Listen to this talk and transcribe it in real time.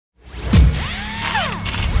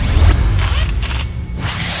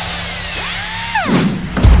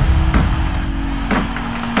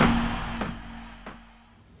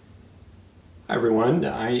everyone.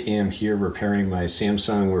 I am here repairing my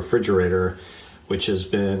Samsung refrigerator, which has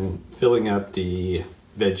been filling up the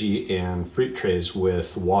veggie and fruit trays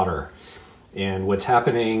with water. And what's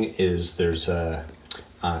happening is there's an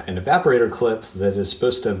evaporator clip that is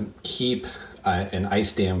supposed to keep an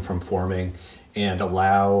ice dam from forming and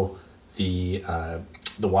allow the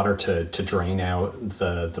water to drain out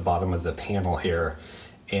the bottom of the panel here.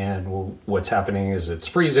 And what's happening is it's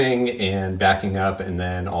freezing and backing up, and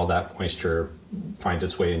then all that moisture finds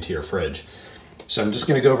its way into your fridge. So I'm just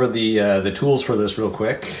going to go over the tools for this real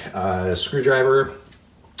quick. Screwdriver,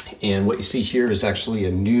 and what you see here is actually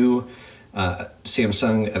a new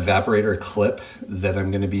Samsung evaporator clip that I'm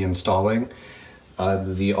going to be installing.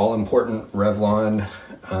 The all-important Revlon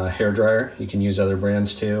hair dryer. You can use other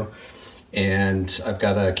brands too. And I've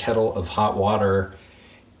got a kettle of hot water,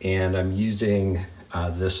 and I'm using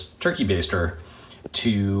this turkey baster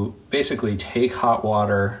to basically take hot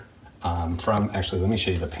water actually, let me show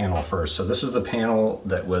you the panel first. So this is the panel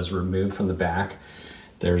that was removed from the back.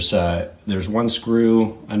 There's one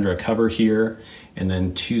screw under a cover here, and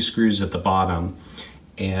then two screws at the bottom.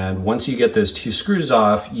 And once you get those two screws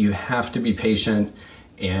off, you have to be patient.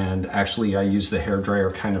 And actually, I use the hair dryer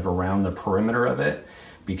kind of around the perimeter of it,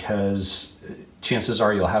 because chances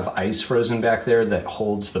are you'll have ice frozen back there that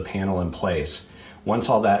holds the panel in place. Once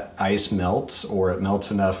all that ice melts, or it melts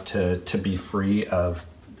enough to be free of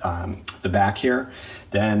the back here,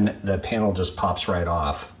 then the panel just pops right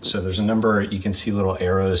off. So there's a number, you can see little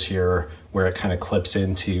arrows here where it kind of clips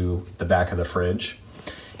into the back of the fridge.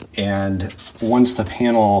 And once the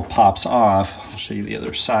panel pops off, I'll show you the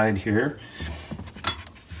other side here.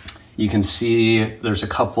 You can see there's a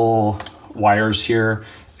couple wires here,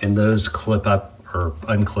 and those clip up or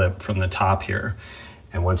unclip from the top here.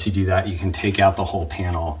 And once you do that, you can take out the whole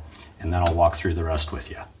panel, and then I'll walk through the rest with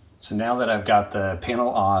you. So now that I've got the panel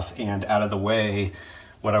off and out of the way,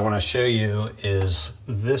 what I want to show you is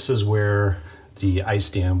this is where the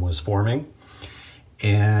ice dam was forming.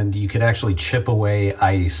 And you could actually chip away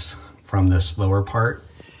ice from this lower part.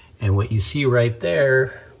 And what you see right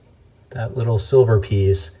there, that little silver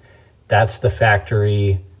piece, that's the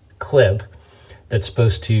factory clip that's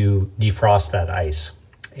supposed to defrost that ice.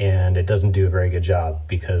 And it doesn't do a very good job,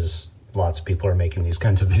 because lots of people are making these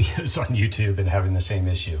kinds of videos on YouTube and having the same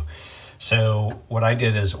issue. So what I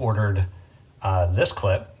did is ordered this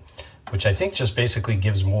clip, which I think just basically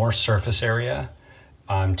gives more surface area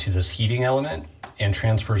to this heating element and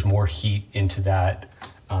transfers more heat into that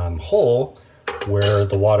hole where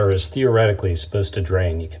the water is theoretically supposed to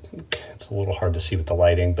drain. It's a little hard to see with the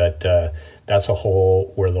lighting, but that's a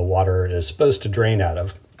hole where the water is supposed to drain out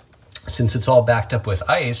of. Since it's all backed up with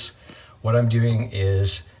ice, what I'm doing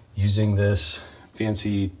is using this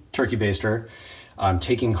fancy turkey baster. I'm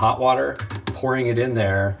taking hot water, pouring it in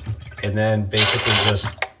there, and then basically just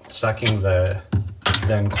sucking the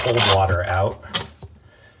then cold water out,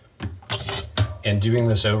 and doing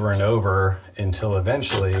this over and over until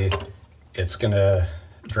eventually it's gonna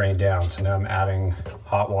drain down. So now I'm adding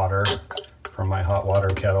hot water from my hot water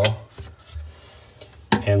kettle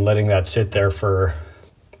and letting that sit there for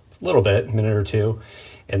a little bit, a minute or two,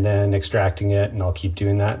 and then extracting it, and I'll keep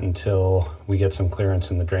doing that until we get some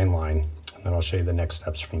clearance in the drain line, and then I'll show you the next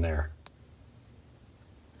steps from there.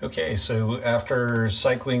 Okay, so after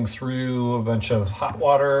cycling through a bunch of hot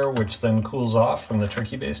water, which then cools off from the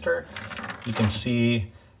turkey baster, you can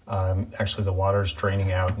see actually the water is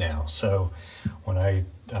draining out now. So when I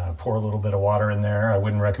pour a little bit of water in there, I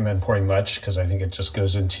wouldn't recommend pouring much, because I think it just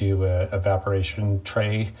goes into an evaporation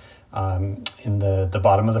tray in the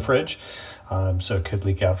bottom of the fridge, so it could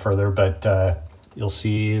leak out further. But you'll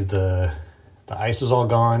see the ice is all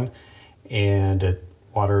gone, and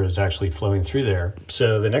water is actually flowing through there.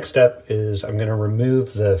 So the next step is I'm going to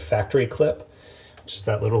remove the factory clip, which is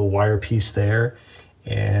that little wire piece there,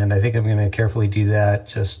 and I think I'm going to carefully do that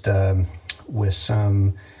just with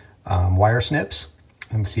some wire snips,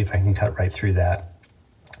 and see if I can cut right through that.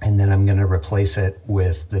 And then I'm going to replace it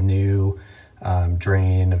with the new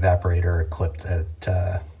drain evaporator clip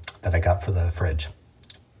that I got for the fridge.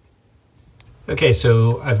 Okay,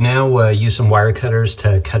 so I've now used some wire cutters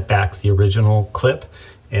to cut back the original clip,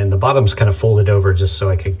 and the bottom's kind of folded over just so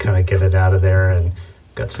I could kind of get it out of there, and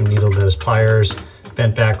got some needle nose pliers,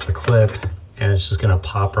 bent back the clip, and it's just gonna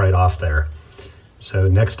pop right off there. So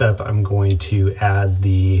next up, I'm going to add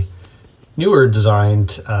the newer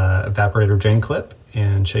designed evaporator drain clip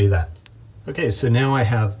and show you that. Okay, so now I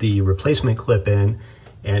have the replacement clip in,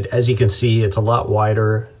 and as you can see, it's a lot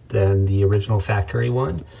wider than the original factory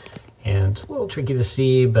one. And it's a little tricky to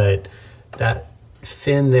see, but that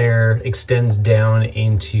fin there extends down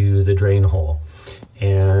into the drain hole.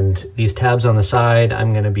 And these tabs on the side,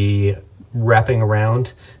 I'm going to be wrapping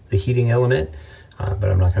around the heating element, but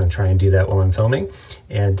I'm not going to try and do that while I'm filming.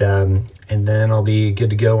 And then I'll be good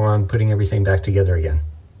to go on putting everything back together again.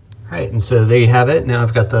 All right, and so there you have it. Now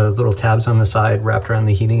I've got the little tabs on the side wrapped around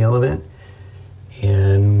the heating element,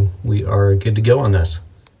 and we are good to go on this.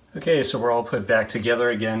 Okay, so we're all put back together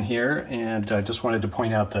again here, and I just wanted to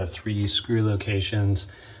point out the 3 screw locations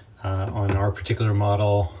on our particular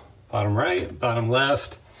model. Bottom right, bottom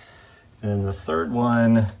left, and the third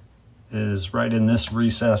one is right in this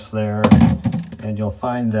recess there, and you'll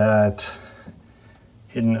find that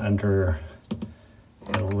hidden under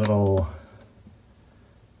a little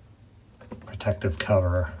protective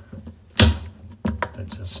cover that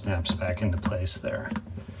just snaps back into place there.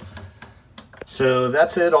 So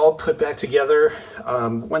that's it, all put back together.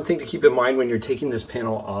 One thing to keep in mind when you're taking this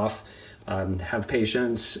panel off, have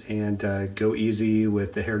patience and go easy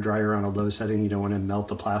with the hairdryer on a low setting. You don't want to melt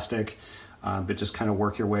the plastic, but just kind of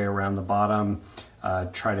work your way around the bottom.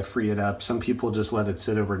 Try to free it up. Some people just let it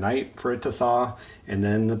sit overnight for it to thaw, and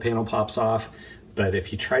then the panel pops off. But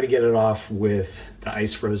if you try to get it off with the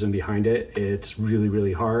ice frozen behind it, it's really,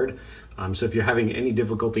 really hard. So if you're having any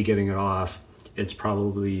difficulty getting it off, it's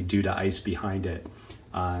probably due to ice behind it.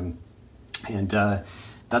 That's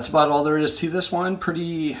about all there is to this one.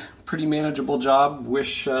 Pretty manageable job.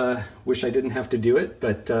 Wish I didn't have to do it,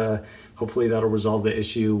 but hopefully that'll resolve the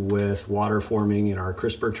issue with water forming in our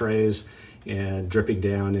crisper trays and dripping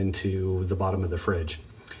down into the bottom of the fridge.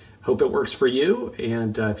 Hope it works for you,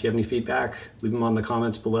 and if you have any feedback, leave them on the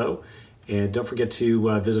comments below. And don't forget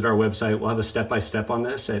to visit our website. We'll have a step-by-step on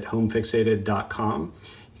this at homefixated.com.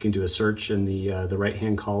 You can do a search in the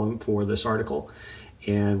right-hand column for this article.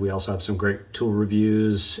 And we also have some great tool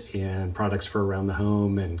reviews and products for around the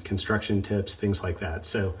home and construction tips, things like that.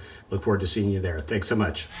 So look forward to seeing you there. Thanks so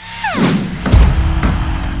much.